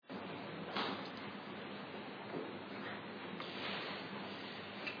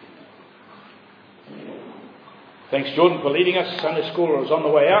Thanks, Jordan, for leading us. Sunday school was on the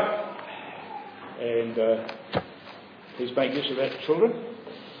way out. And please make use of that, children.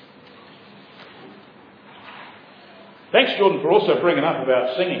 Thanks, Jordan, for also bringing up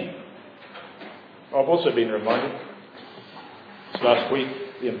about singing. I've also been reminded this last week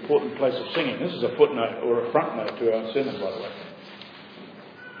the important place of singing. This is a footnote or a front note to our sermon, by the way.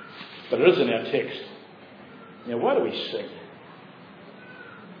 But it is in our text. Now, why do we sing?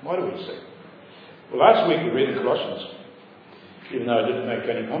 Why do we sing? Well, last week we read in Colossians, even though I didn't make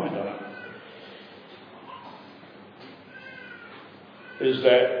any comment on it, is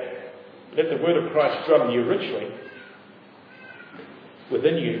that let the word of Christ dwell in you richly,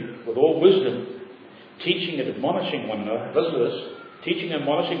 within you, with all wisdom, teaching and admonishing one another, visitors, teaching and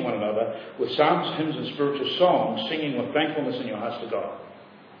admonishing one another with psalms, hymns and spiritual songs, singing with thankfulness in your hearts to God.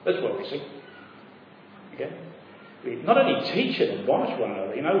 That's what we sing. Okay? We not only teach and admonish one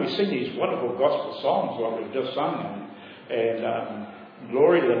another, we sing these wonderful gospel songs like we've just sung, and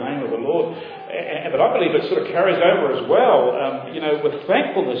glory to the name of the Lord. But I believe it sort of carries over as well, with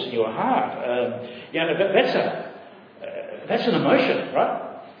thankfulness in your heart. That's an emotion, right?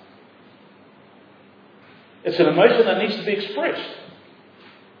 It's an emotion that needs to be expressed.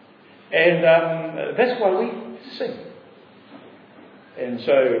 And that's why we sing. And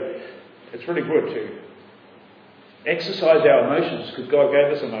so it's really good to exercise our emotions, because God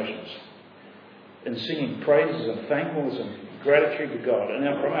gave us emotions, in singing praises and thankfulness and gratitude to God, and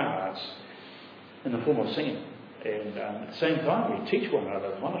from our hearts, in the form of singing. And at the same time, we teach one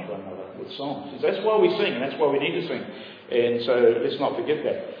another, admonish one another with songs. So that's why we sing, and that's why we need to sing. And so let's not forget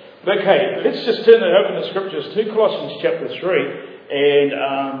that. Okay, let's just turn and open the scriptures to Colossians chapter 3,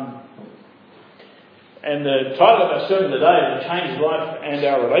 and the title of our sermon today is Changed Life and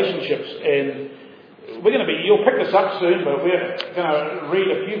Our Relationships. And you'll pick this up soon, but we're going to read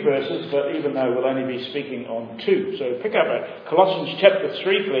a few verses, but even though we'll only be speaking on 2. So pick up Colossians chapter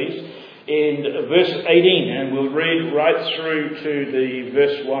 3, please, in verse 18, and we'll read right through to the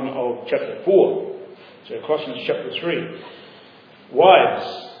verse 1 of chapter 4. So Colossians chapter 3.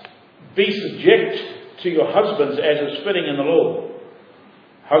 Wives, be subject to your husbands as is fitting in the Lord.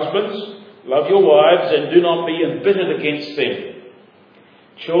 Husbands, love your wives and do not be embittered against them.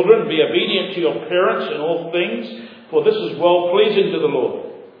 Children, be obedient to your parents in all things, for this is well-pleasing to the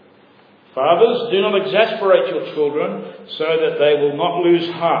Lord. Fathers, do not exasperate your children, so that they will not lose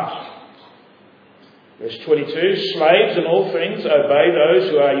heart. Verse 22, slaves in all things, obey those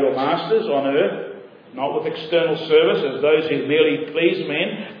who are your masters on earth, not with external service as those who merely please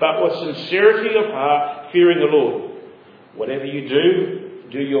men, but with sincerity of heart, fearing the Lord. Whatever you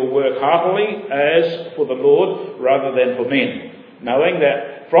do your work heartily as for the Lord rather than for men, knowing that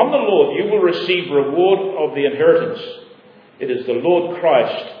from the Lord you will receive reward of the inheritance. It is the Lord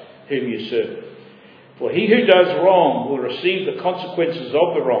Christ whom you serve. For he who does wrong will receive the consequences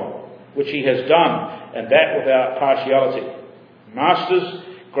of the wrong which he has done, and that without partiality. Masters,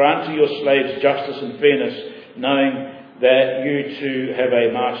 grant to your slaves justice and fairness, knowing that you too have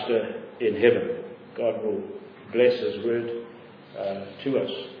a master in heaven. God will bless his word to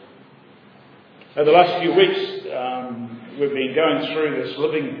us. Over the last few weeks, we've been going through this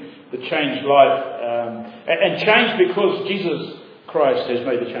living the changed life, and changed because Jesus Christ has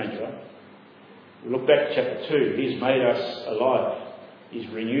made the change, right? We look back to chapter 2. He's made us alive. He's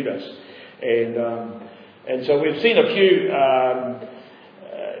renewed us. And so we've seen a few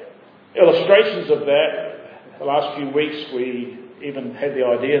illustrations of that. The last few weeks we even had the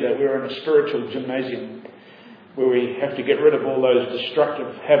idea that we're in a spiritual gymnasium where we have to get rid of all those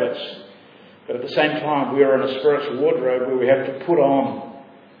destructive habits. But at the same time, we are in a spiritual wardrobe where we have to put on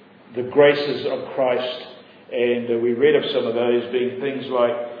the graces of Christ. And we read of some of those being things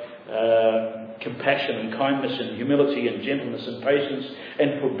like compassion and kindness and humility and gentleness and patience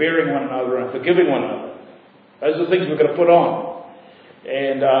and forbearing one another and forgiving one another. Those are the things we're going to put on.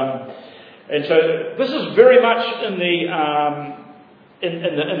 And so this is very much in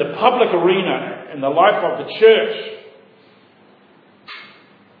the public arena, in the life of the church.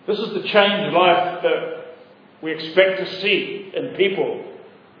 This is the changed life that we expect to see in people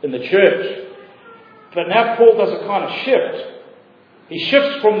in the church. But now Paul does a kind of shift. He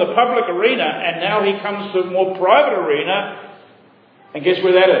shifts from the public arena and now he comes to a more private arena. And guess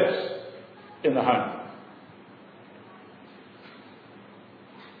where that is? In the home.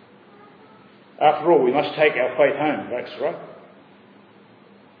 After all, we must take our faith home, folks, right?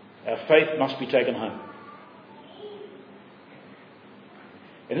 Our faith must be taken home.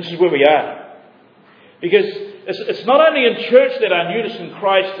 And this is where we are. Because it's not only in church that our newness in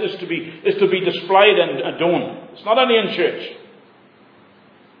Christ is to be displayed and adorned. It's not only in church.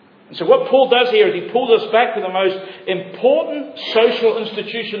 And so what Paul does here is he pulls us back to the most important social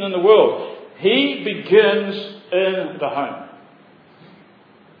institution in the world. He begins in the home.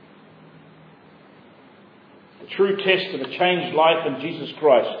 The true test of a changed life in Jesus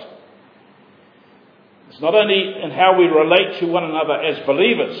Christ is not only in how we relate to one another as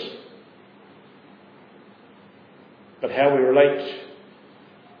believers, but how we relate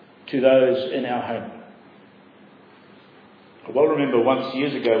to those in our home. I well remember once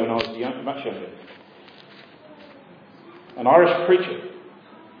years ago when I was much younger, an Irish preacher,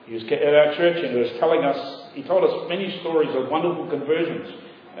 he was at our church and he told us many stories of wonderful conversions,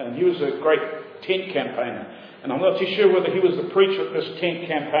 and he was a great tent campaigner. And I'm not too sure whether he was the preacher at this tent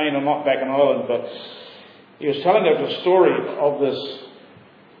campaign or not back in Ireland, but he was telling us a story of this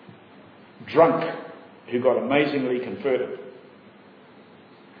drunk who got amazingly converted.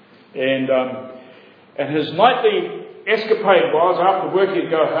 And his nightly escapade was, after work he'd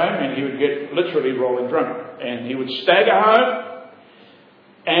go home and he would get literally rolling drunk. And he would stagger home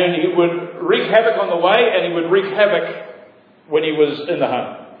and he would wreak havoc on the way, and he would wreak havoc when he was in the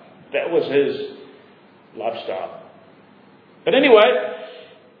home. That was his lifestyle. But anyway,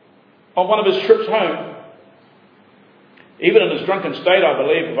 on one of his trips home, even in his drunken state, I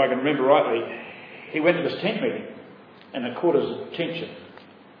believe, if I can remember rightly, he went to this tent meeting and it caught his attention.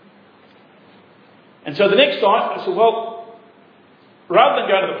 And so the next night, I said, well, rather than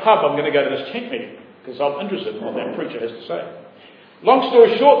going to the pub, I'm going to go to this tent meeting because I'm interested in what that preacher has to say. Long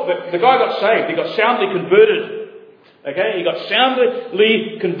story short, the guy got saved. He got soundly converted. Okay, he got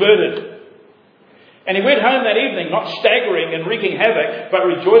soundly converted. And he went home that evening, not staggering and wreaking havoc, but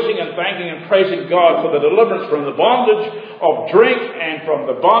rejoicing and thanking and praising God for the deliverance from the bondage of drink and from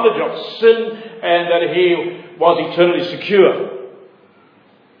the bondage of sin, and that he was eternally secure.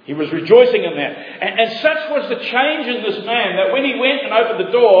 He was rejoicing in that. And such was the change in this man that when he went and opened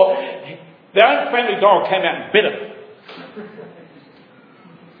the door, the own family dog came out and bit him.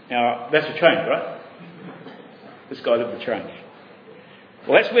 Now, that's a change, right? This guy lived a change.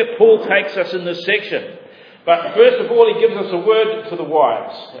 Well, that's where Paul takes us in this section. But first of all, he gives us a word to the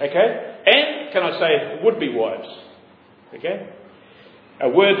wives. Okay? And, can I say, would-be wives. Okay? A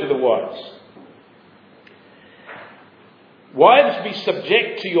word to the wives. Wives, be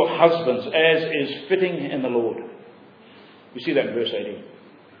subject to your husbands as is fitting in the Lord. We see that in verse 18.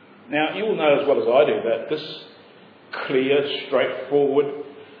 Now, you will know as well as I do that this clear, straightforward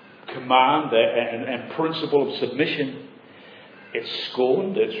command and principle of submission, it's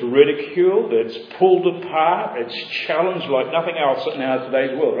scorned, it's ridiculed, it's pulled apart, it's challenged like nothing else in our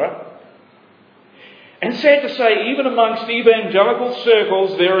today's world, right? And sad to say, even amongst evangelical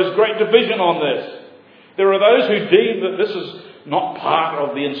circles, there is great division on this. There are those who deem that this is not part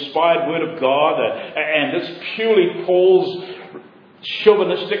of the inspired word of God, and it's purely Paul's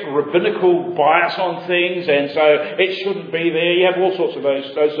chauvinistic, rabbinical bias on things, and so it shouldn't be there. You have all sorts of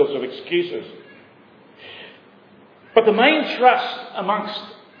those sorts of excuses. But the main thrust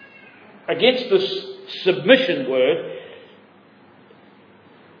against this submission word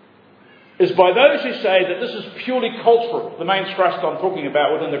is by those who say that this is purely cultural. The main thrust I'm talking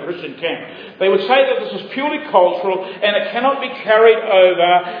about within the Christian camp. They would say that this is purely cultural and it cannot be carried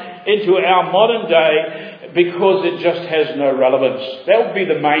over into our modern day because it just has no relevance. That would be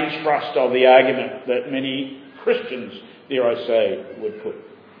the main thrust of the argument that many Christians, dare I say, would put.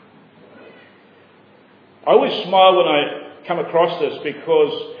 I always smile when I come across this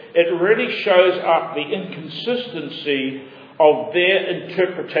because it really shows up the inconsistency of their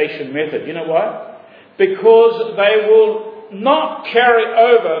interpretation method. You know why? Because they will not carry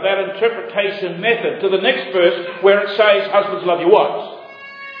over that interpretation method to the next verse where it says, husbands, love your wives.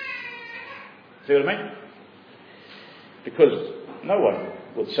 See what I mean? Because no one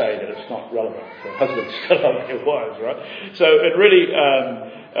would say that it's not relevant for husbands to love their wives, right? So it really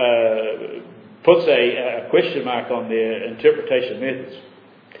puts a question mark on their interpretation methods.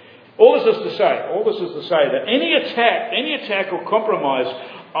 All this is to say that any attack or compromise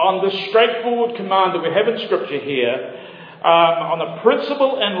on the straightforward command that we have in Scripture here, on the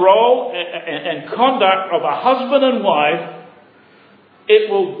principle and role and conduct of a husband and wife, it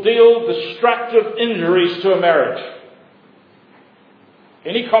will deal destructive injuries to a marriage.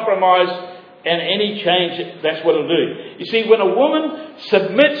 Any compromise and any change, that's what it'll do. You see, when a woman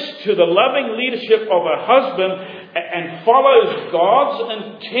submits to the loving leadership of her husband and follows God's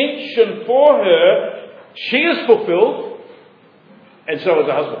intention for her, she is fulfilled, and so is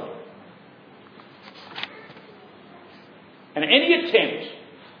the husband. And any attempt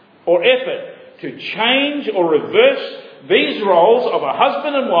or effort to change or reverse these roles of a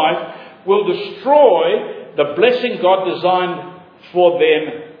husband and wife will destroy the blessing God designed for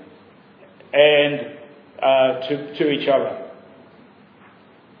them and to each other.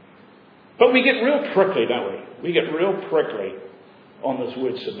 But we get real prickly, don't we? We get real prickly on this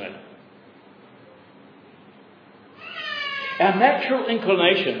word submit. Our natural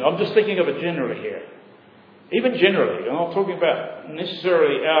inclination, I'm just thinking of it generally here, even generally, I'm not talking about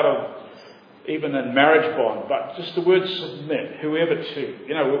necessarily out of even in marriage bond, but just the word submit, whoever to.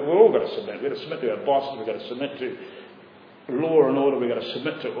 We've all got to submit. We've got to submit to our bosses, we've got to submit to law and order, we've got to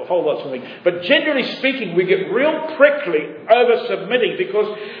submit to a whole lot of things. But generally speaking, we get real prickly over submitting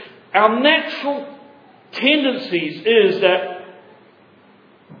because our natural tendencies is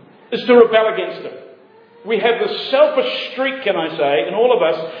to rebel against it. We have this selfish streak, can I say, in all of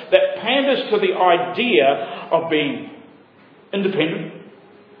us that panders to the idea of being independent,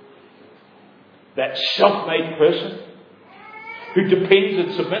 that self-made person who depends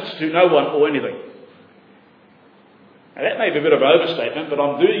and submits to no one or anything. Now that may be a bit of an overstatement, but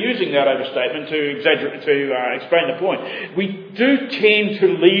I'm using that overstatement to explain the point. We do tend to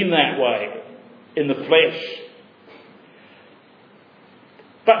lean that way in the flesh.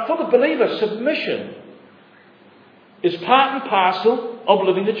 But for the believer, submission is part and parcel of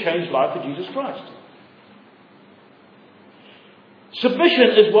living the changed life of Jesus Christ.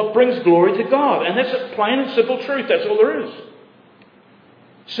 Submission is what brings glory to God, and that's a plain and simple truth. That's all there is.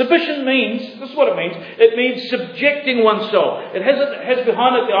 Submission means, this is what it means. It means subjecting oneself. It has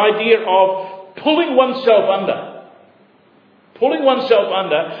behind it the idea of pulling oneself under. Pulling oneself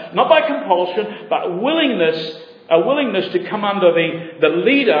under, not by compulsion, but a willingness to come under the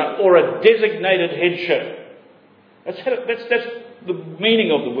leader or a designated headship. That's the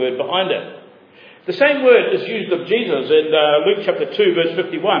meaning of the word behind it. The same word is used of Jesus in Luke chapter 2 verse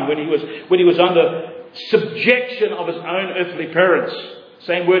 51 when he was under subjection of his own earthly parents.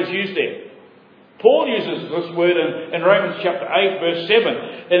 Same word is used there. Paul uses this word in Romans chapter 8 verse 7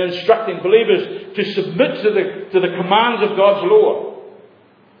 in instructing believers to submit to the commands of God's law.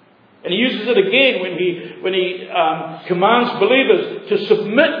 And he uses it again when he commands believers to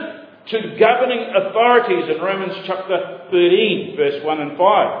submit to governing authorities in Romans chapter 13 verse 1 and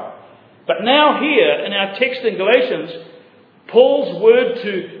 5. But now here in our text in Galatians, Paul's word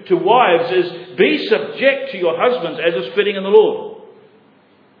to wives is, be subject to your husbands as is fitting in the Lord.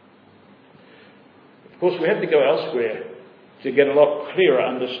 Of course, we have to go elsewhere to get a lot clearer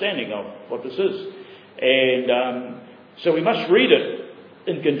understanding of what this is. And so we must read it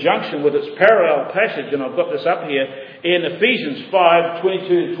in conjunction with its parallel passage, and I've got this up here, in Ephesians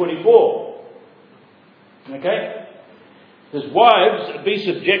 5:22-24. Okay? His wives, be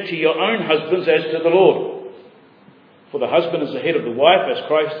subject to your own husbands as to the Lord. For the husband is the head of the wife, as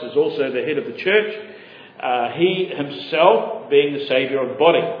Christ is also the head of the church, he himself being the Saviour of the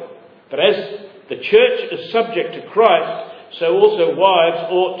body. But as the church is subject to Christ, so also wives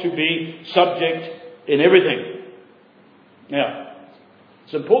ought to be subject in everything. Now,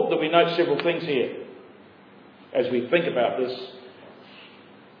 it's important that we note several things here as we think about this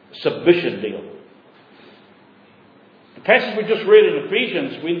submission deal. The passage we just read in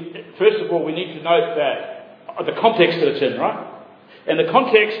Ephesians, first of all, we need to note that the context that it's in, right? And the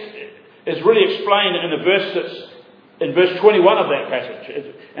context is really explained in verse 21 of that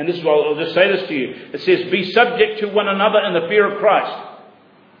passage. And this is why I'll just say this to you. It says, be subject to one another in the fear of Christ.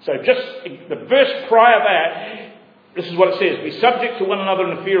 So just the verse prior to that, this is what it says. Be subject to one another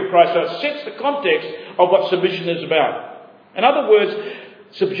in the fear of Christ. So it sets the context of what submission is about. In other words,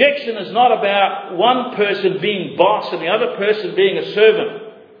 subjection is not about one person being boss and the other person being a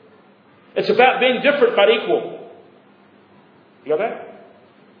servant. It's about being different but equal. You got that?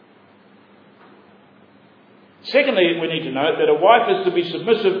 Secondly, we need to note that a wife is to be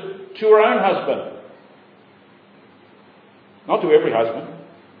submissive to her own husband. Not to every husband.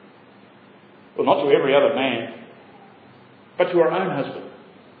 Or not to every other man. But to her own husband.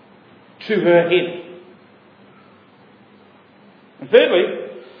 To her head. And thirdly,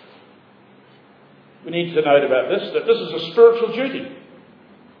 we need to note about this, that this is a spiritual duty.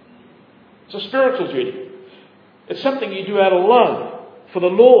 It's a spiritual duty. It's something you do out of love for the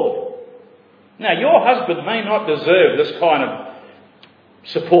Lord. Now, your husband may not deserve this kind of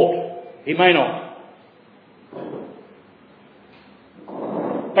support. He may not.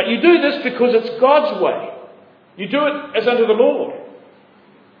 But you do this because it's God's way. You do it as unto the Lord.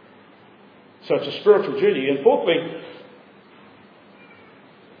 So it's a spiritual duty. And fourthly,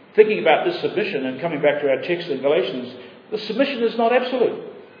 thinking about this submission and coming back to our text in Galatians, the submission is not absolute.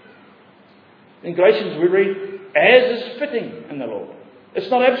 In Galatians we read, as is fitting in the Lord. It's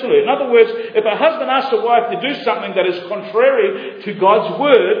not absolute. In other words, if a husband asks a wife to do something that is contrary to God's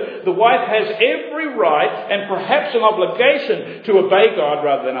word, the wife has every right and perhaps an obligation to obey God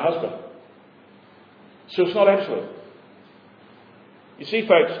rather than a husband. So it's not absolute. You see,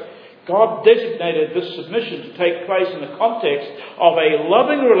 folks, God designated this submission to take place in the context of a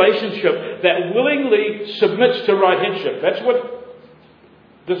loving relationship that willingly submits to right headship. That's what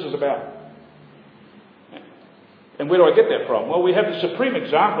this is about. And where do I get that from? Well, we have the supreme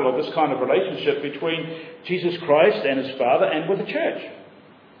example of this kind of relationship between Jesus Christ and his Father and with the church.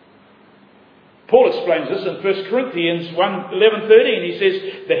 Paul explains this in 1 Corinthians 11:13. He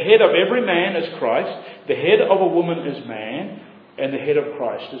says, the head of every man is Christ, the head of a woman is man, and the head of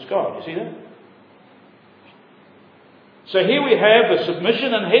Christ is God. You see that? So here we have the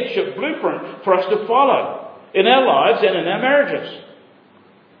submission and headship blueprint for us to follow in our lives and in our marriages.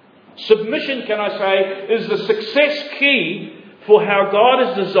 Submission, can I say, is the success key for how God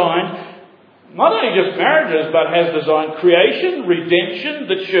has designed not only just marriages, but has designed creation, redemption,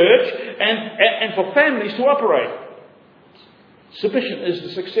 the church, and for families to operate. Submission is the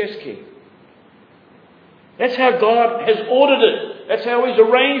success key. That's how God has ordered it. That's how He's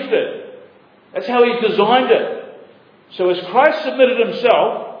arranged it. That's how He's designed it. So as Christ submitted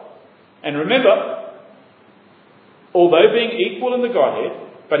Himself, and remember, although being equal in the Godhead,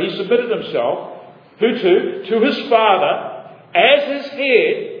 but He submitted Himself, who to His Father, as His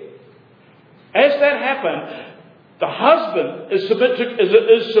head. As that happened, the husband is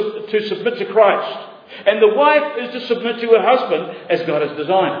to submit to Christ. And the wife is to submit to her husband as God has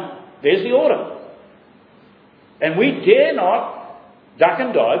designed. There's the order. And we dare not duck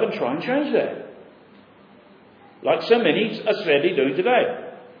and dive and try and change that. Like so many are sadly doing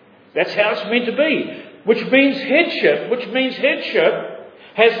today. That's how it's meant to be. Which means headship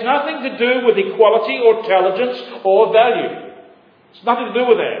has nothing to do with equality or intelligence or value. It's nothing to do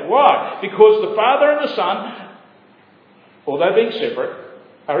with that. Why? Because the Father and the Son, although being separate,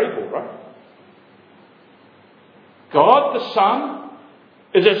 are equal, right? God the Son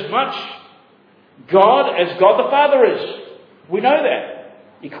is as much God as God the Father is. We know that.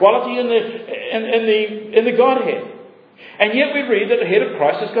 Equality in the Godhead. And yet we read that the head of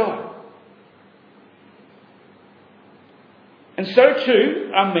Christ is God. And so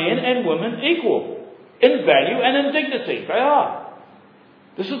too are men and women equal in value and in dignity. They are.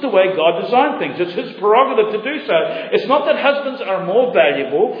 This is the way God designed things. It's His prerogative to do so. It's not that husbands are more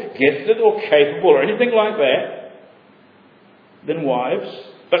valuable, gifted or capable or anything like that than wives.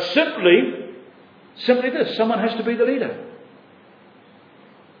 But simply this. Someone has to be the leader.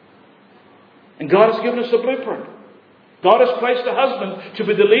 And God has given us the blueprint. God has placed a husband to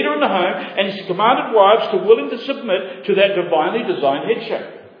be the leader in the home, and He's commanded wives to willing to submit to that divinely designed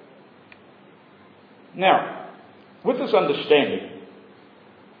headship. Now, with this understanding,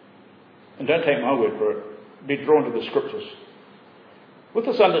 and don't take my word for it, be drawn to the Scriptures. With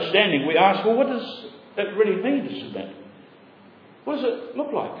this understanding, we ask, well, what does it really mean to submit? What does it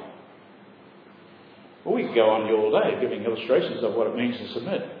look like? Well, we could go on all day giving illustrations of what it means to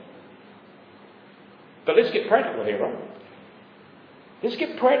submit. But let's get practical here, right? Let's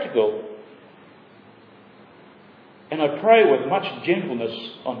get practical. And I pray with much gentleness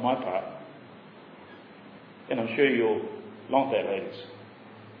on my part. And I'm sure you'll want that, ladies.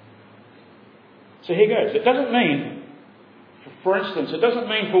 So here goes. It doesn't mean, for instance, it doesn't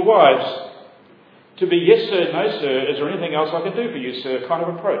mean for wives to be yes sir, no sir, is there anything else I can do for you, sir, kind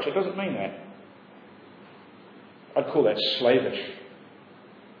of approach. It doesn't mean that. I'd call that slavish.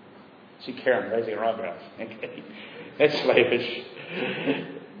 See Karen raising her eyebrows. Okay. That's slavish.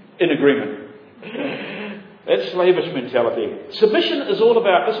 In agreement. That's slavish mentality. Submission is all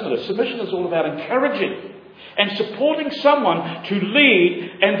about, listen to this, submission is all about encouraging and supporting someone to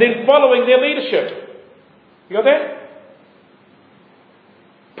lead and then following their leadership. You got that?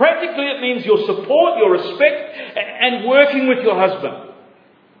 Practically it means your support, your respect, and working with your husband.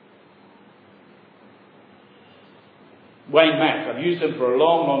 Wayne Mack, I've used him for a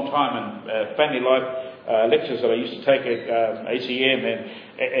long, long time in family life lectures that I used to take at ACM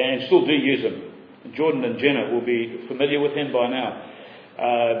and still do use him. Jordan and Jenna will be familiar with him by now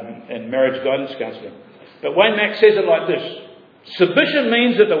in marriage guidance counselling. But Wayne Mack says it like this. Submission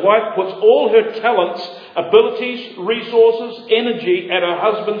means that the wife puts all her talents, abilities, resources, energy at her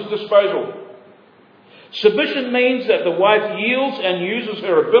husband's disposal. Submission means that the wife yields and uses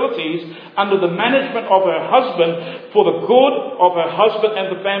her abilities under the management of her husband for the good of her husband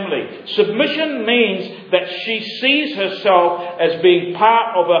and the family. Submission means that she sees herself as being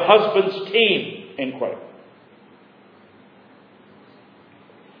part of her husband's team. End quote.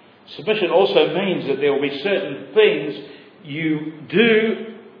 Submission also means that there will be certain things you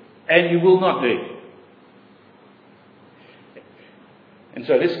do and you will not do. And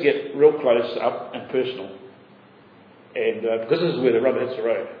so let's get real close up and personal. And because this is where the rubber hits the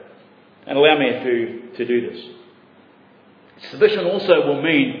road. And allow me to do this. Submission also will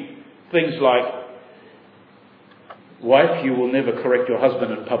mean things like, wife, you will never correct your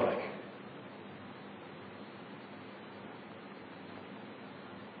husband in public.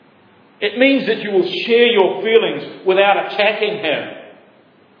 It means that you will share your feelings without attacking him.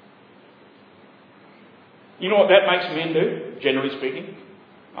 You know what that makes men do, generally speaking?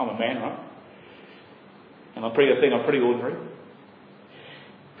 I'm a man, right? And I think I'm pretty ordinary.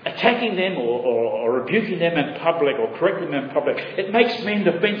 Attacking them or rebuking them in public or correcting them in public, it makes men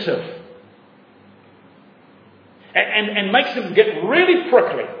defensive. And makes them get really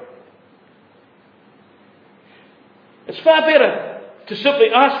prickly. It's far better to simply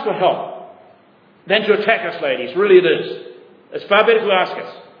ask for help than to attack us, ladies. Really it is. It's far better to ask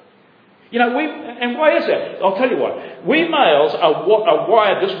us. You know, and why is that? I'll tell you why. We males are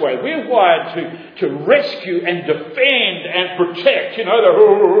wired this way. We're wired to rescue and defend and protect. You know,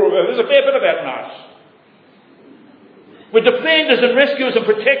 there's a fair bit of that in us. We're defenders and rescuers and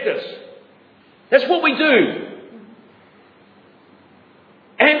protectors. That's what we do.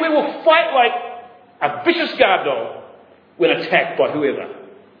 And we will fight like a vicious guard dog when attacked by whoever.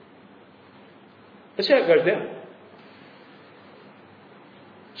 That's how it goes down.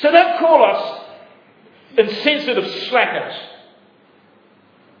 So don't call us insensitive slackers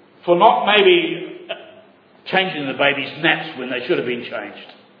for not maybe changing the baby's naps when they should have been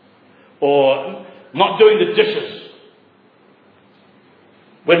changed, or not doing the dishes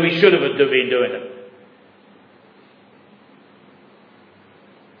when we should have been doing it.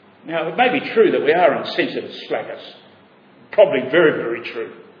 Now, it may be true that we are insensitive slackers. Probably very, very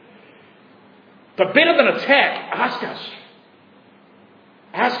true. But better than attack, ask us.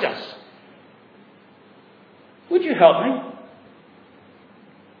 Ask us. Would you help me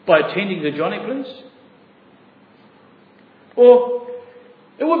by attending to Johnny, please? Or,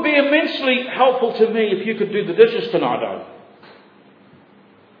 it would be immensely helpful to me if you could do the dishes tonight, though.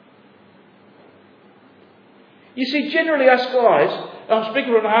 You see, generally us guys, I'm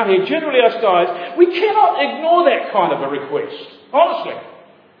speaking from the heart here, generally us guys, we cannot ignore that kind of a request. Honestly.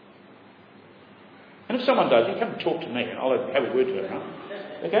 And if someone does, you come and talk to me and I'll have a word to it, right?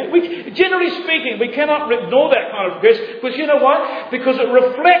 Okay? Generally speaking, we cannot ignore that kind of request, because you know why? Because it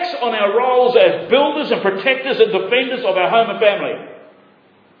reflects on our roles as builders and protectors and defenders of our home and family.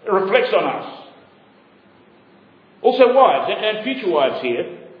 It reflects on us. Also wives, and future wives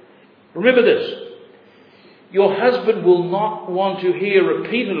here, remember this. Your husband will not want to hear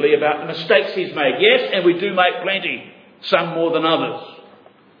repeatedly about the mistakes he's made. Yes, and we do make plenty, some more than others.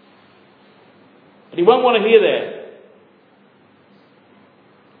 But he won't want to hear that.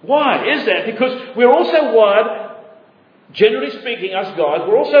 Why is that? Because we're also wired, generally speaking, us guys,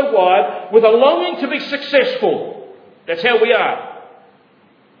 we're also wired with a longing to be successful. That's how we are.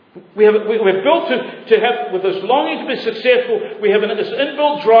 We're built to have, with this longing to be successful, we have this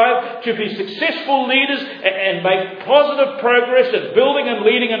inbuilt drive to be successful leaders and make positive progress at building and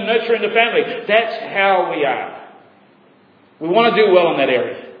leading and nurturing the family. That's how we are. We want to do well in that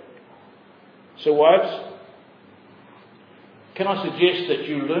area. So wives, can I suggest that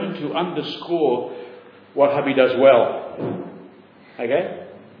you learn to underscore what hubby does well? Okay?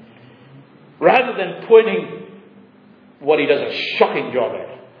 Rather than pointing what he does a shocking job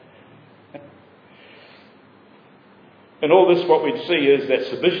at. And all this, what we'd see is that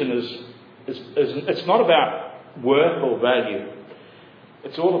submission is it's not about worth or value.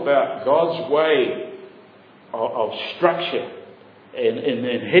 It's all about God's way of structure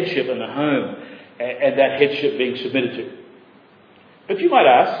and headship in the home, and that headship being submitted to. But you might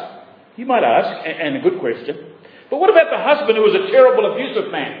ask, and a good question, but what about the husband who was a terrible,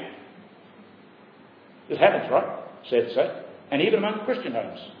 abusive man? It happens, right? Sad to say. And even among Christian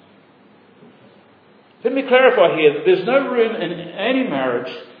homes. Let me clarify here that there's no room in any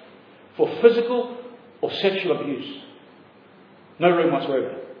marriage for physical or sexual abuse. No room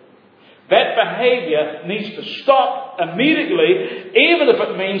whatsoever. That behaviour needs to stop immediately, even if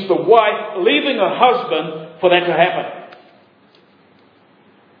it means the wife leaving her husband for that to happen.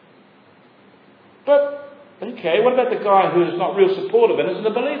 But, okay, what about the guy who's not real supportive and isn't a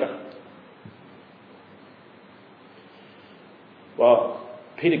believer? Well,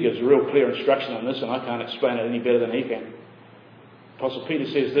 Peter gives a real clear instruction on this, and I can't explain it any better than he can. Apostle Peter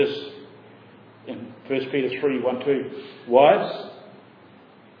says this in 1 Peter 3:1-2. Wives,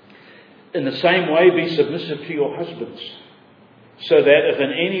 in the same way be submissive to your husbands, so that if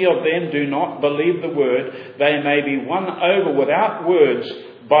in any of them do not believe the word, they may be won over without words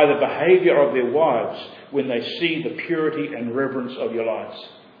by the behaviour of their wives when they see the purity and reverence of your lives.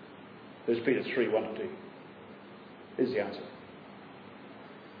 1 Peter 3:1-2. Here's the answer.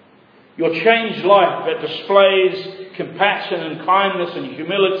 Your changed life that displays compassion and kindness and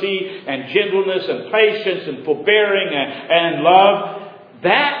humility and gentleness and patience and forbearing and love.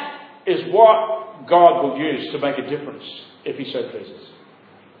 That is what God will use to make a difference if He so pleases.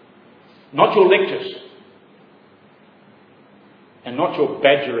 Not your lectures. And not your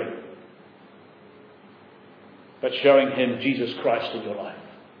badgering. But showing Him Jesus Christ in your life.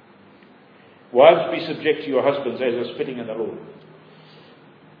 Wives, be subject to your husbands as is fitting in the Lord.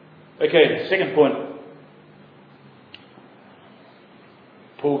 Okay, second point.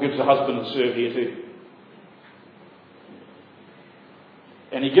 Paul gives the husband a serve here too.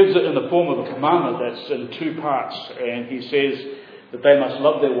 And he gives it in the form of a commandment that's in two parts. And he says that they must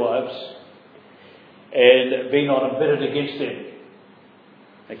love their wives and be not embittered against them.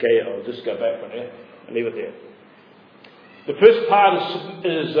 Okay, I'll just go back from there. I'll leave it there. The first part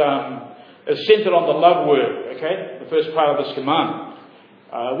is centered on the love word. Okay, the first part of this command,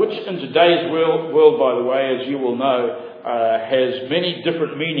 which in today's world, by the way, as you will know, has many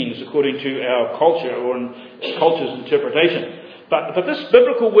different meanings according to our culture or in culture's interpretation. But this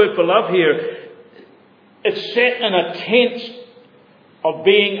biblical word for love here, it's set in a tense of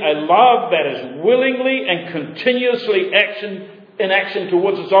being a love that is willingly and continuously in action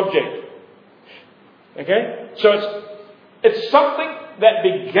towards its object. Okay? So it's something that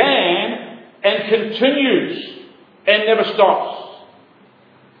began and continues and never stops.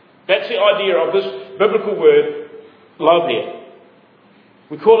 That's the idea of this biblical word, love here.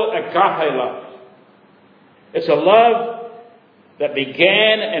 We call it agape love. It's a love that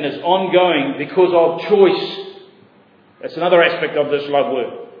began and is ongoing because of choice. That's another aspect of this love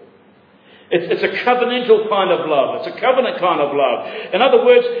word. It's a covenantal kind of love. It's a covenant kind of love. In other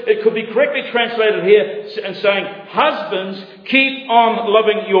words, it could be correctly translated here and saying, husbands, keep on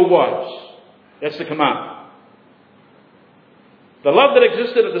loving your wives. That's the command. The love that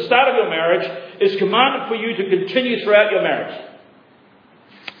existed at the start of your marriage is commanded for you to continue throughout your marriage.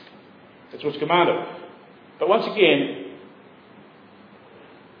 That's what's commanded. But once again,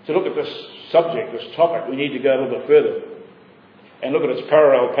 to look at this subject, this topic, we need to go a little bit further and look at its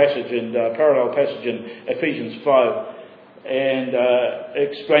parallel passage in Ephesians 5, and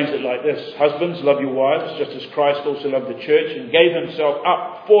it explains it like this: husbands, love your wives, just as Christ also loved the church and gave Himself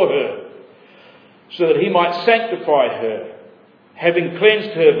up for her, so that He might sanctify her, having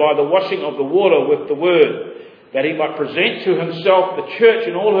cleansed her by the washing of the water with the word, that He might present to Himself the church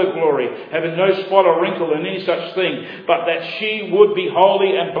in all her glory, having no spot or wrinkle in any such thing, but that she would be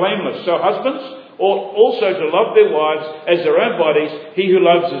holy and blameless. So husbands ought also to love their wives as their own bodies. He who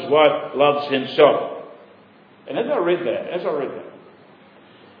loves his wife loves himself. And as I read that,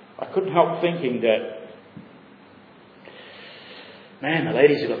 I couldn't help thinking that, man, the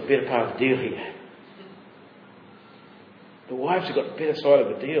ladies have got the better part of the deal here. The wives have got the better side of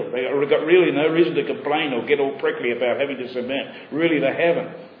the deal. They've got really no reason to complain or get all prickly about having to submit. Really, they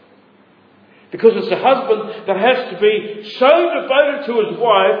haven't. Because it's the husband that has to be so devoted to his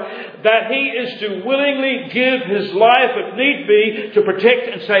wife that he is to willingly give his life, if need be, to protect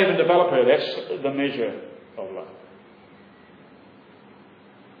and save and develop her. That's the measure of love.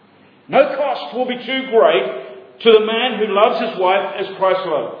 No cost will be too great to the man who loves his wife as Christ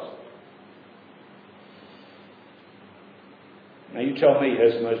loves. Now you tell me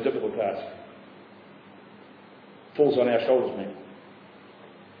who's the most difficult task. Falls on our shoulders, man.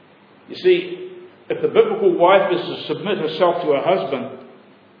 You see, if the biblical wife is to submit herself to her husband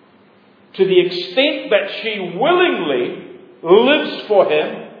to the extent that she willingly lives for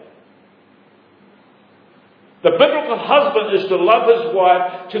him, the biblical husband is to love his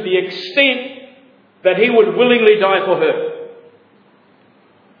wife to the extent that he would willingly die for her.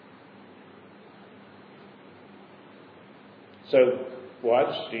 So,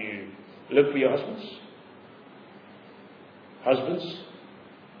 wives, do you live for your husbands? Husbands,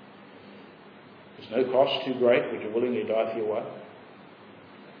 there's no cost too great, would you willingly die for your wife?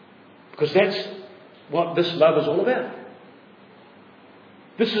 Because that's what this love is all about.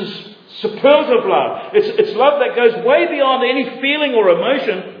 This is superlative love. It's love that goes way beyond any feeling or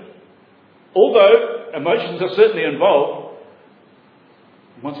emotion, although emotions are certainly involved.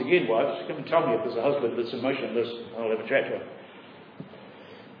 Once again, wives, come and tell me if there's a husband that's emotionless. I'll have a chat to him.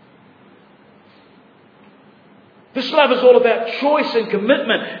 This love is all about choice and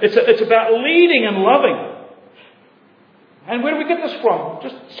commitment. It's about leading and loving. And where do we get this from?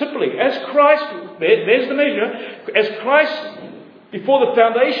 Just simply, as Christ, there's the measure, as Christ, before the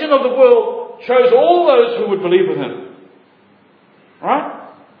foundation of the world, chose all those who would believe with Him.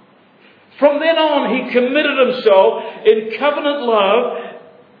 Right? From then on, He committed Himself in covenant love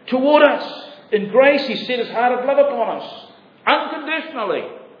toward us. In grace, He set His heart of love upon us. Unconditionally.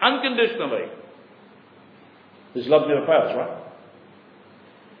 unconditionally. His love never fails, right?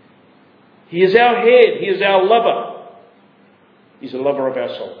 He is our head. He is our lover. He's the lover of our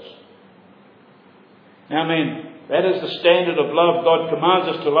souls. Now, men, that is the standard of love God commands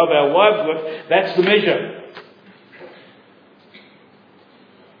us to love our wives with. That's the measure.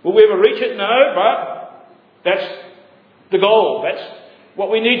 Will we ever reach it? No, but that's the goal. That's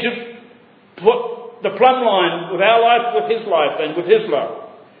what we need to put the plumb line with our life, with His life, and with His love.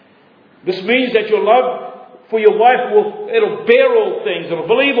 This means that your love for your wife it'll bear all things, it'll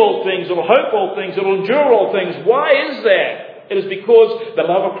believe all things, it'll hope all things, it'll endure all things. Why is that? It is because the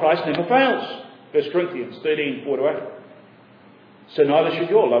love of Christ never fails. 1 Corinthians 13, 4-8. So neither should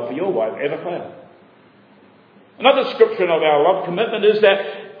your love for your wife ever fail. Another description of our love commitment is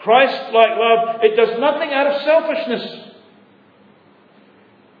that Christ-like love, it does nothing out of selfishness.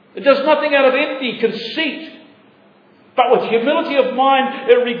 It does nothing out of empty conceit. But with humility of mind,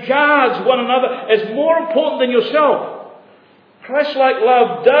 it regards one another as more important than yourself. Christ-like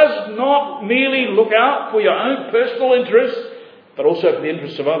love does not merely look out for your own personal interests, but also for the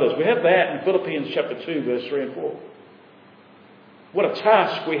interests of others. We have that in Philippians chapter 2, verse 3 and 4. What a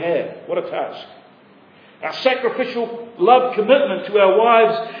task we have. What a task. Our sacrificial love commitment to our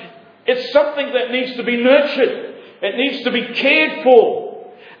wives, it's something that needs to be nurtured. It needs to be cared for.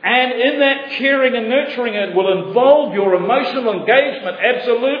 And in that caring and nurturing, it will involve your emotional engagement.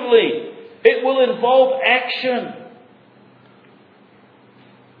 Absolutely. It will involve action.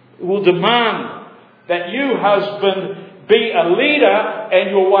 It will demand that you, husband, be a leader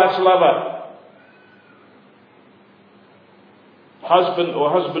and your wife's lover. Husband or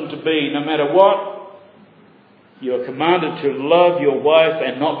husband-to-be, no matter what, you are commanded to love your wife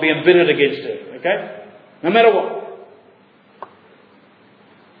and not be embittered against her. Okay? No matter what.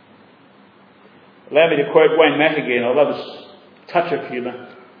 Allow me to quote Wayne Mack again. I love his touch of humour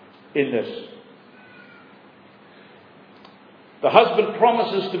in this. The husband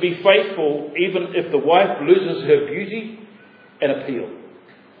promises to be faithful even if the wife loses her beauty and appeal.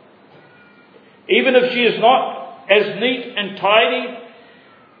 Even if she is not as neat and tidy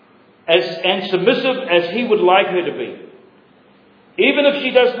and submissive as he would like her to be. Even if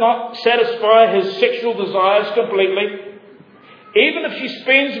she does not satisfy his sexual desires completely. Even if she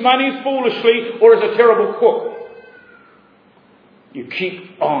spends money foolishly or is a terrible cook, you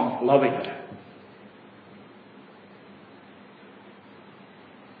keep on loving her.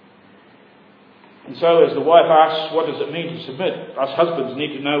 And so as the wife asks, what does it mean to submit? Us husbands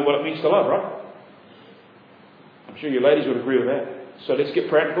need to know what it means to love, right? I'm sure you ladies would agree with that. So let's get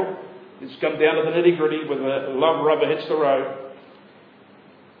practical. Let's come down to the nitty-gritty where the love rubber hits the road.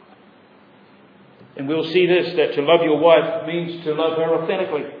 And we'll see this, that to love your wife means to love her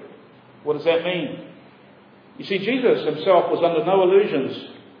authentically. What does that mean? You see, Jesus himself was under no illusions,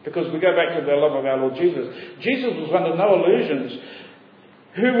 because we go back to the love of our Lord Jesus. Jesus was under no illusions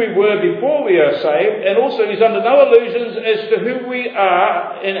who we were before we are saved, and also he's under no illusions as to who we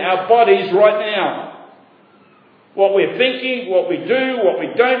are in our bodies right now. What we're thinking, what we do, what we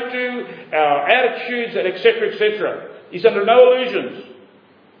don't do, our attitudes, etc., etc. He's under no illusions.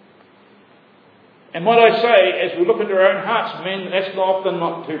 And what I say, as we look into our own hearts, men, that's often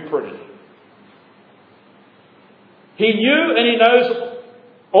not too pretty. He knew and he knows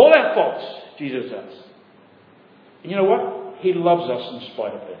all our faults, Jesus does. And you know what? He loves us in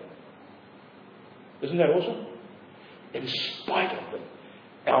spite of them. Isn't that awesome? In spite of them.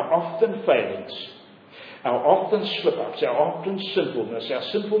 Our often failings, our often slip-ups, our often sinfulness, our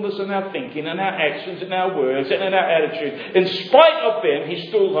sinfulness in our thinking, in our actions, in our words, and in our attitude. In spite of them, he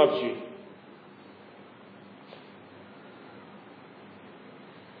still loves you.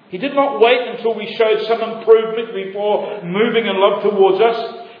 He did not wait until we showed some improvement before moving in love towards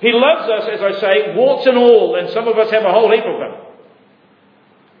us. He loves us, as I say, warts and all, and some of us have a whole heap of them.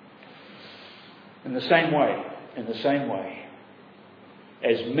 In the same way,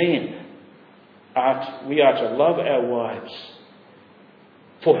 as men, we are to love our wives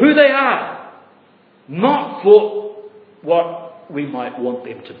for who they are, not for what we might want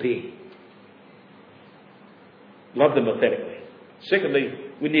them to be. Love them authentically. Secondly,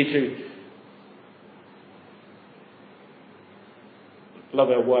 we need to love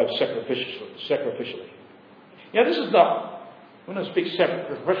our wives sacrificially. Now, this is not, when I speak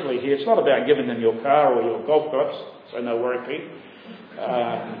sacrificially here, it's not about giving them your car or your golf clubs, so no worry, Pete,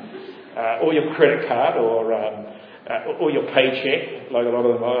 or your credit card or your paycheck, like a lot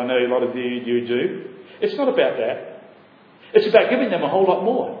of them, I know a lot of you do. It's not about that. It's about giving them a whole lot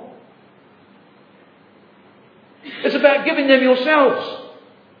more. It's about giving them yourselves.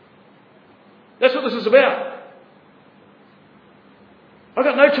 That's what this is about. I've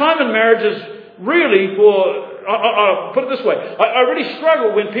got no time in marriages really for... I'll put it this way. I really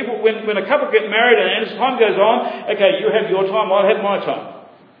struggle when a couple get married and as time goes on, okay, you have your time, I'll have my time.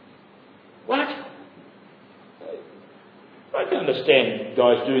 What? I can understand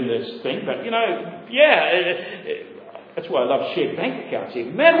guys doing this thing, but that's why I love shared bank accounts here.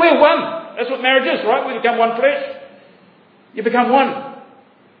 Man, we're one. That's what marriage is, right? We become one flesh. You become one.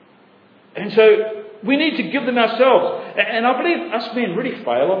 And so we need to give them ourselves. And I believe us men really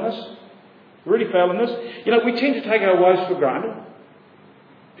fail on this. Really fail on this. We tend to take our wives for granted.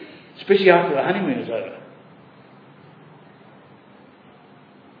 Especially after the honeymoon is over.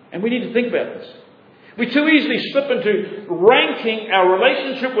 And we need to think about this. We too easily slip into ranking our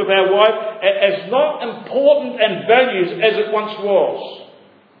relationship with our wife as not important and valued as it once was.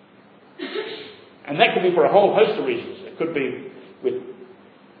 And that could be for a whole host of reasons. It could be with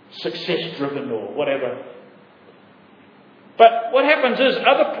success-driven or whatever. But what happens is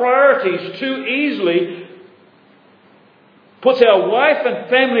other priorities too easily puts our wife and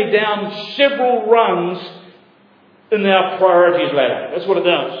family down several rungs in our priorities ladder. That's what it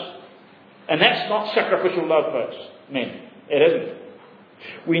does. And that's not sacrificial love, folks. Men, it isn't.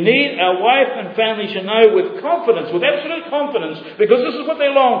 We need our wife and family to know with confidence, with absolute confidence, because this is what they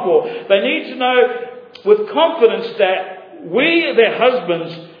long for. They need to know with confidence that we, their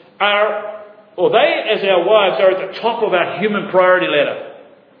husbands, are, or they as our wives, are at the top of our human priority ladder.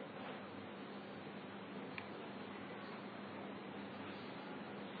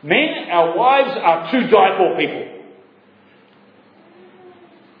 Men, our wives are to die for people.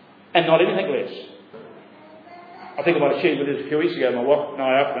 And not anything less. I think I might have shared with this a few weeks ago. My wife and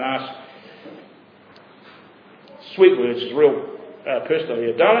I often ask sweet words, real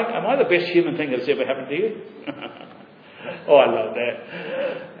personally. Darling, am I the best human thing that's ever happened to you? Oh, I love that.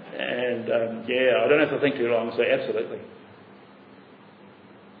 And I don't have to think too long and say absolutely.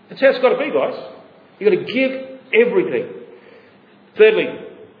 That's how it's got to be, guys. You've got to give everything. Thirdly,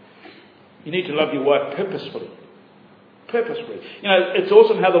 you need to love your wife purposefully. Purposefully. It's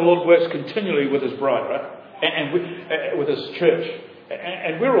awesome how the Lord works continually with His bride, right? And with His church.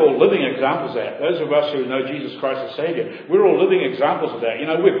 And we're all living examples of that. Those of us who know Jesus Christ as Saviour, we're all living examples of that.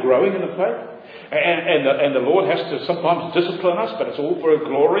 We're growing in the faith. And the Lord has to sometimes discipline us, but it's all for His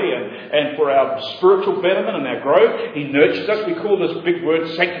glory and for our spiritual betterment and our growth. He nurtures us. We call this big word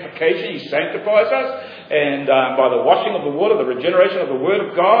sanctification. He sanctifies us. And by the washing of the water, the regeneration of the Word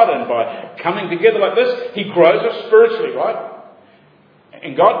of God, and by coming together like this, He grows us spiritually, right?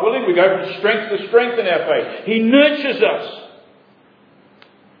 And God willing, we go from strength to strength in our faith. He nurtures us.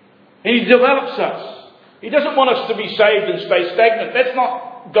 And He develops us. He doesn't want us to be saved and stay stagnant. That's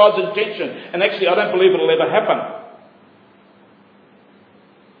not God's intention. And actually, I don't believe it'll ever happen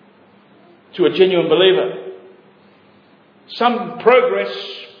to a genuine believer. Some progress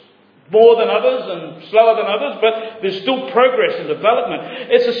more than others and slower than others, but there's still progress and development.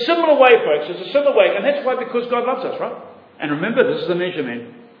 It's a similar way, folks. It's a similar way. And that's why, because God loves us, right? And remember, this is the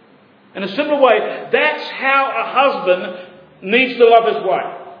measurement. In a similar way, that's how a husband needs to love his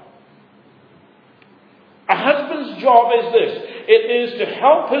wife. A husband's job is this. It is to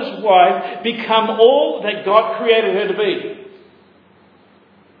help his wife become all that God created her to be.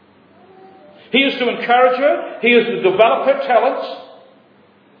 He is to encourage her. He is to develop her talents.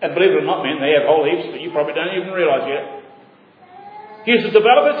 And believe it or not, men, they have whole heaps that you probably don't even realise yet. He is to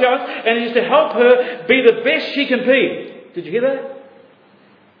develop her talents, and he is to help her be the best she can be. Did you hear that?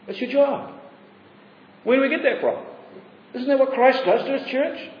 That's your job. Where do we get that from? Isn't that what Christ does to His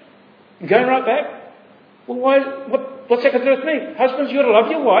church? And going right back? Well, what's that got to do with me? Husbands, you've got to love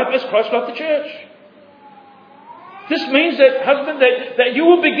your wife as Christ loved the church. This means that, husband, that you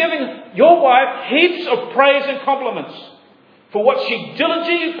will be giving your wife heaps of praise and compliments for what she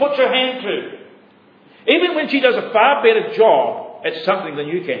diligently puts her hand to. Even when she does a far better job at something than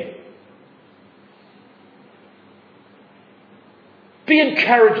you can. Be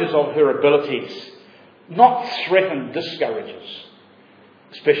encouragers of her abilities, not threaten discouragers,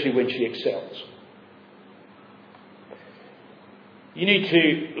 especially when she excels. You need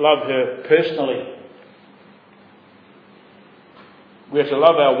to love her personally. We have to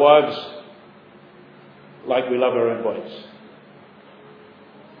love our wives like we love our own bodies.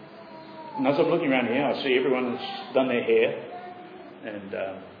 And as I'm looking around here, I see everyone has done their hair. And,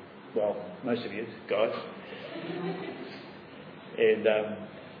 most of you guys. And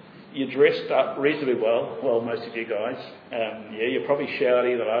you're dressed up reasonably well. Well, most of you guys. You probably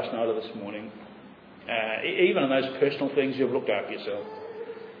showered either last night or this morning. Even on those personal things, you've looked after yourself.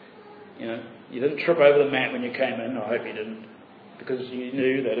 You didn't trip over the mat when you came in. I hope you didn't. Because you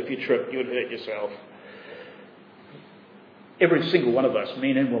knew that if you tripped, you would hurt yourself. Every single one of us,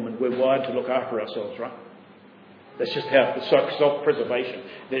 men and women, we're wired to look after ourselves, right? That's just how it's self-preservation.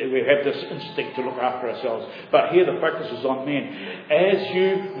 We have this instinct to look after ourselves. But here the focus is on men. As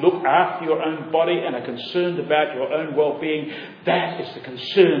you look after your own body and are concerned about your own well-being, that is the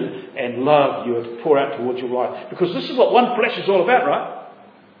concern and love you are to pour out towards your wife. Because this is what one flesh is all about, right?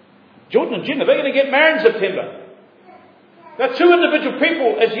 Jordan and Jenna, they're going to get married in September. They're two individual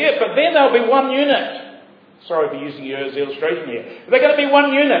people as yet, but then they'll be one unit. Sorry for using you as the illustration here. They're going to be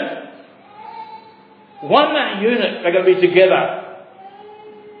one unit. One unit, they're going to be together.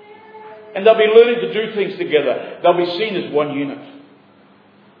 And they'll be learning to do things together. They'll be seen as one unit.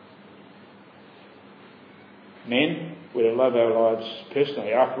 Men, we're to love our lives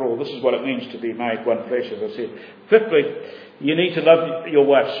personally. After all, this is what it means to be made one flesh, as I said. Fifthly, you need to love your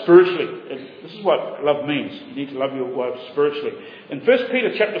wife spiritually. This is what love means. You need to love your wife spiritually. In 1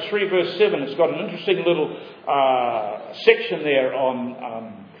 Peter chapter 3, verse 7, it's got an interesting little section there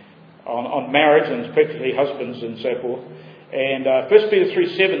on marriage, and particularly husbands and so forth. And 1 Peter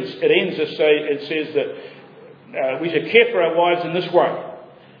 3:7, it ends it says that we should care for our wives in this way,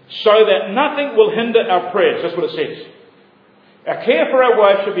 so that nothing will hinder our prayers. That's what it says. Our care for our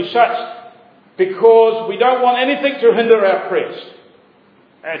wives should be such because we don't want anything to hinder our prayers.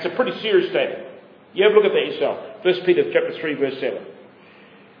 And it's a pretty serious statement. You have a look at that yourself. 1 Peter chapter 3, verse 7.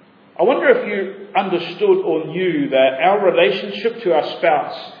 I wonder if you understood or knew that our relationship to our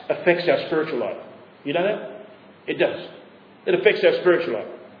spouse affects our spiritual life. You know that? It does. It affects our spiritual life.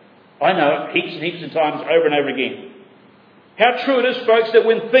 I know it heaps and heaps of times over and over again. How true it is, folks, that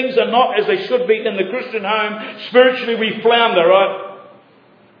when things are not as they should be in the Christian home, spiritually we flounder, right?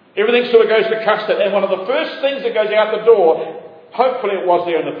 Everything sort of goes to custard. And one of the first things that goes out the door, hopefully it was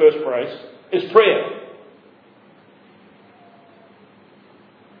there in the first place, is prayer.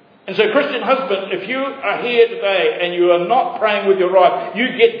 And so, Christian husband, if you are here today and you are not praying with your wife,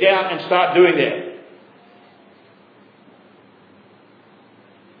 you get down and start doing that.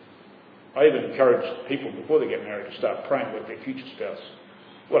 I even encourage people before they get married to start praying with their future spouse.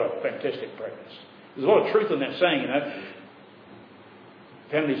 What a fantastic practice. There's a lot of truth in that saying, you know.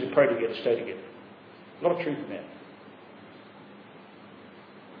 Families who pray together stay together. A lot of truth in that.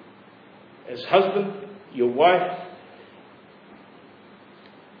 As husband, your wife,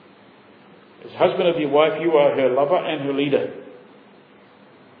 as husband of your wife, you are her lover and her leader.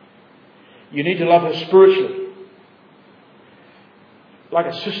 You need to love her spiritually. Like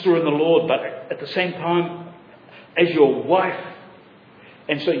a sister in the Lord, but at the same time as your wife.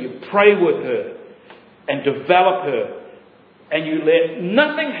 And so you pray with her and develop her. And you let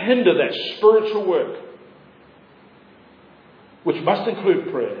nothing hinder that spiritual work. Which must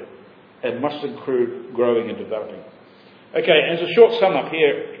include prayer. And must include growing and developing. Okay, and as a short sum up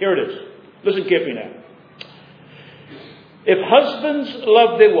here it is. Listen carefully now. If husbands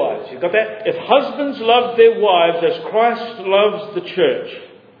love their wives, you got that? If husbands love their wives as Christ loves the church,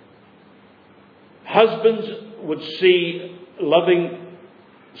 husbands would see loving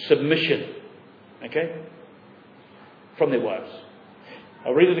submission, okay, from their wives.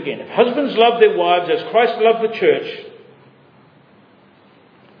 I'll read it again. If husbands love their wives as Christ loved the church,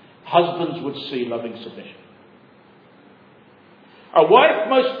 husbands would see loving submission. A wife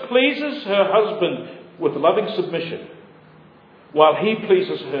most pleases her husband with loving submission, while he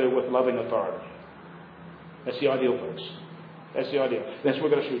pleases her with loving authority. That's the ideal, folks. That's the ideal. That's what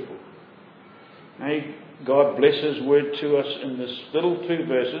we're going to shoot for. May God bless His word to us in this little 2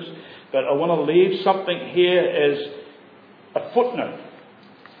 verses. But I want to leave something here as a footnote.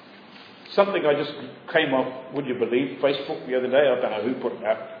 Something I just came off, would you believe, Facebook the other day. I don't know who put it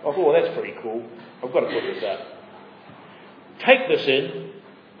up. I thought, well, that's pretty cool. I've got to put this up. Take this in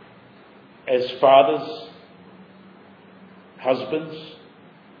as fathers, husbands,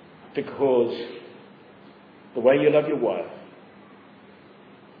 because the way you love your wife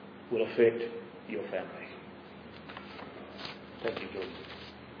will affect your family. Thank you, Jordan.